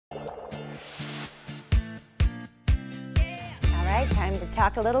Time to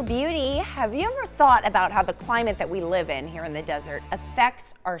talk a little beauty. Have you ever thought about how the climate that we live in here in the desert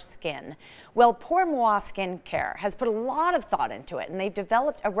affects our skin? Well, Moi Skincare has put a lot of thought into it, and they've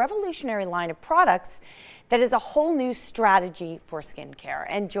developed a revolutionary line of products that is a whole new strategy for skincare.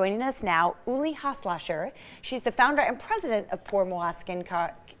 And joining us now, Uli Haslasher. She's the founder and president of Moi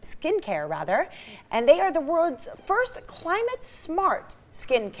Skincare, and they are the world's first climate smart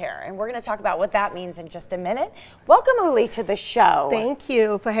skincare, and we're going to talk about what that means in just a minute. Welcome, Uli, to the show. Thank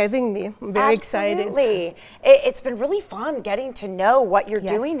you for having me. I'm very excited. It's been really fun getting to know what you're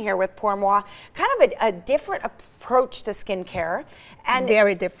doing here with Moi. Kind of a different approach to skincare. And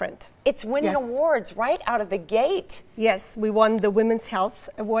very different. It's winning awards right out of the gate. Yes, we won the Women's Health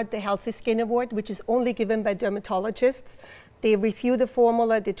Award, the Healthy Skin Award, which is only given by dermatologists. They review the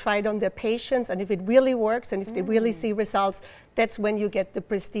formula, they try it on their patients, and if it really works and if they really see results, that's when you get the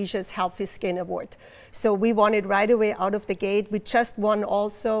prestigious Healthy Skin Award. So we won it right away out of the gate. We just won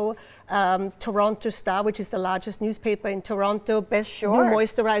also Toronto Star, which is the largest newspaper in Toronto, Best New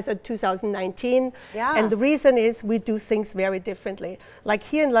Moisturizer 2019. And the reason is we do things very differently. Like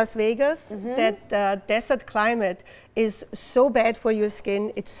here in Las Vegas, that desert climate is so bad for your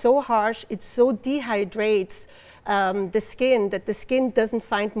skin. It's so harsh, it so dehydrates the skin, that the skin doesn't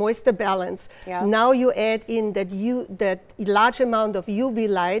find moisture balance. Now you add in that large amount of UV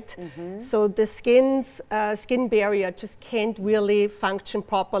light, so the skin barrier just can't really function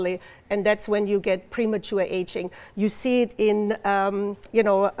properly, and that's when you get premature aging. You see it in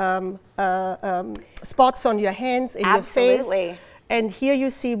spots on your hands, in your face. And here you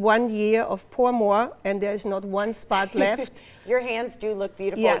see 1 year of Moi, and there's not one spot left. Your hands do look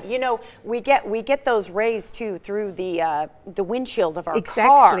beautiful. Yes. You know, we get those rays too through the windshield of our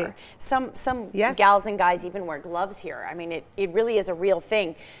car. Some gals and guys even wear gloves here. I mean, it really is a real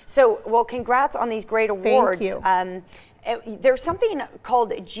thing. So, well, congrats on these great awards. Thank you. There's something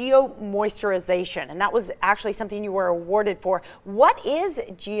called geo-moisturization, and that was actually something you were awarded for. What is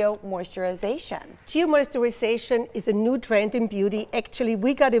geo-moisturization? Geo-moisturization is a new trend in beauty. Actually,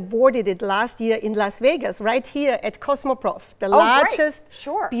 we got awarded it last year in Las Vegas, right here at Cosmoprof, the largest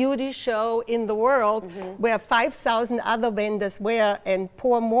beauty show in the world, where 5,000 other vendors were and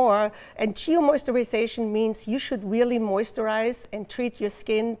pour more. And geo-moisturization means you should really moisturize and treat your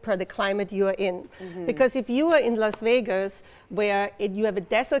skin per the climate you are in. Because if you are in Las Vegas, where you have a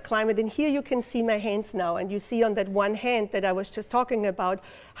desert climate, and here you can see my hands now, and you see on that one hand that I was just talking about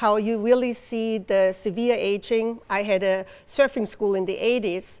how you really see the severe aging. I had a surfing school in the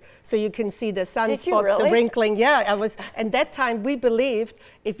 80s, so you can see the sunspots, the wrinkling. Yeah, and that time we believed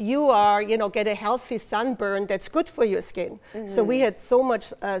if you are, get a healthy sunburn, that's good for your skin. So we had so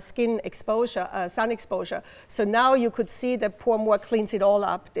much skin exposure, sun exposure. So now you could see that Moi cleans it all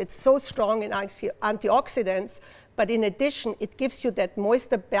up. It's so strong in antioxidants. But in addition, it gives you that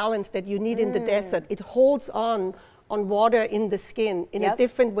moisture balance that you need in the desert. It holds on water in the skin in a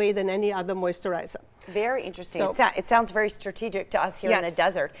different way than any other moisturizer. Very interesting. It sounds very strategic to us here in the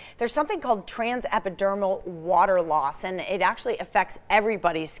desert. There's something called transepidermal water loss, and it actually affects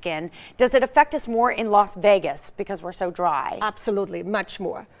everybody's skin. Does it affect us more in Las Vegas because we're so dry? Absolutely, much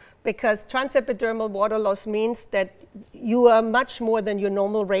more. Because transepidermal water loss means that you are much more than your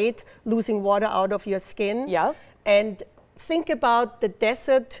normal rate losing water out of your skin. And think about the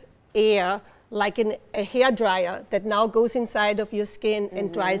desert air like in a hair dryer that now goes inside of your skin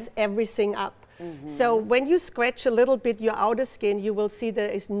and dries everything up. So when you scratch a little bit your outer skin, you will see there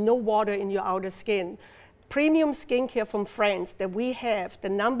is no water in your outer skin. Premium skincare from France that we have, the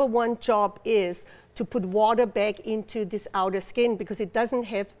 #1 job is to put water back into this outer skin because it doesn't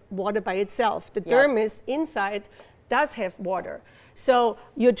have water by itself. The dermis inside does have water. So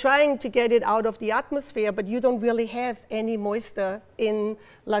you're trying to get it out of the atmosphere, but you don't really have any moisture in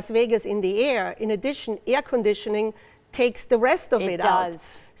Las Vegas in the air. In addition, air conditioning takes the rest of it out.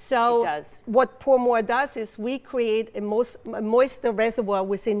 So what Moi does is we create a moisture reservoir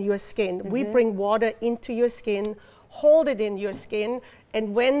within your skin. We bring water into your skin, hold it in your skin,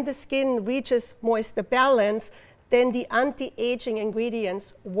 and when the skin reaches moisture balance, then the anti-aging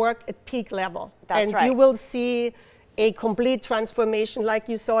ingredients work at peak level. And you will see a complete transformation like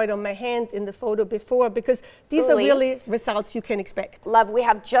you saw it on my hand in the photo before, because these are really results you can expect. Love, we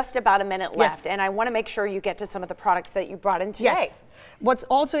have just about a minute left, and I want to make sure you get to some of the products that you brought in today. What's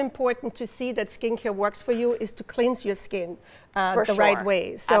also important to see that skincare works for you is to cleanse your skin the right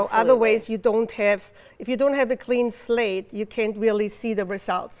way. So other ways you don't have, if you don't have a clean slate, you can't really see the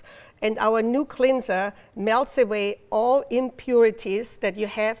results. And our new cleanser melts away all impurities that you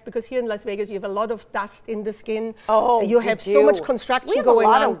have, because here in Las Vegas you have a lot of dust in the skin. Oh, you have so much construction going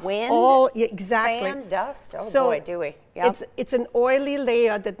on. We have a lot of wind, exactly. sand, dust. Oh so boy, do we. Yep. It's an oily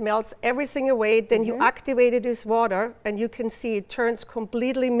layer that melts everything away. Then you activate it with water, and you can see it turns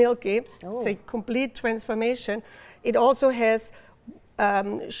completely milky. Oh. It's a complete transformation. It also has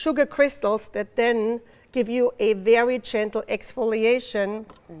sugar crystals that then give you a very gentle exfoliation.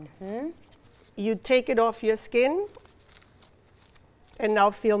 You take it off your skin, and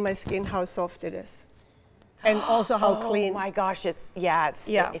now feel my skin, how soft it is. And also how clean. Oh my gosh, it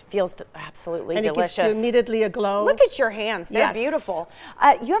feels absolutely and delicious. And it gives you immediately a glow. Look at your hands, they're beautiful.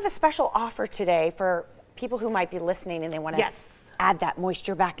 You have a special offer today for people who might be listening and they want to add that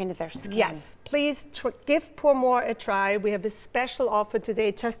moisture back into their skin. Yes, please give Pour More a try. We have a special offer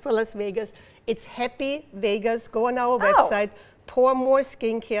today just for Las Vegas. It's Happy Vegas. Go on our website,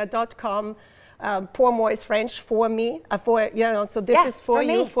 pourmoreskincare.com. Pour More is French, for me, so this is for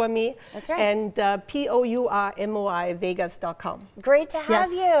you, for me. That's right. And POURMOI, Vegas.com. Great to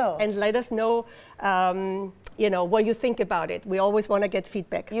have you. And let us know, what you think about it. We always want to get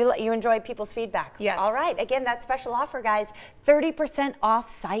feedback. You enjoy people's feedback. Yes. All right. Again, that special offer, guys, 30%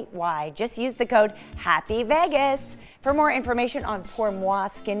 off site-wide. Just use the code HAPPYVEGAS. For more information on Pour Moi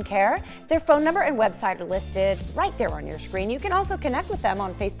Skincare, their phone number and website are listed right there on your screen. You can also connect with them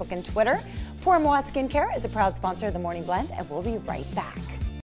on Facebook and Twitter. Pour Moi Skincare is a proud sponsor of the Morning Blend, and we'll be right back.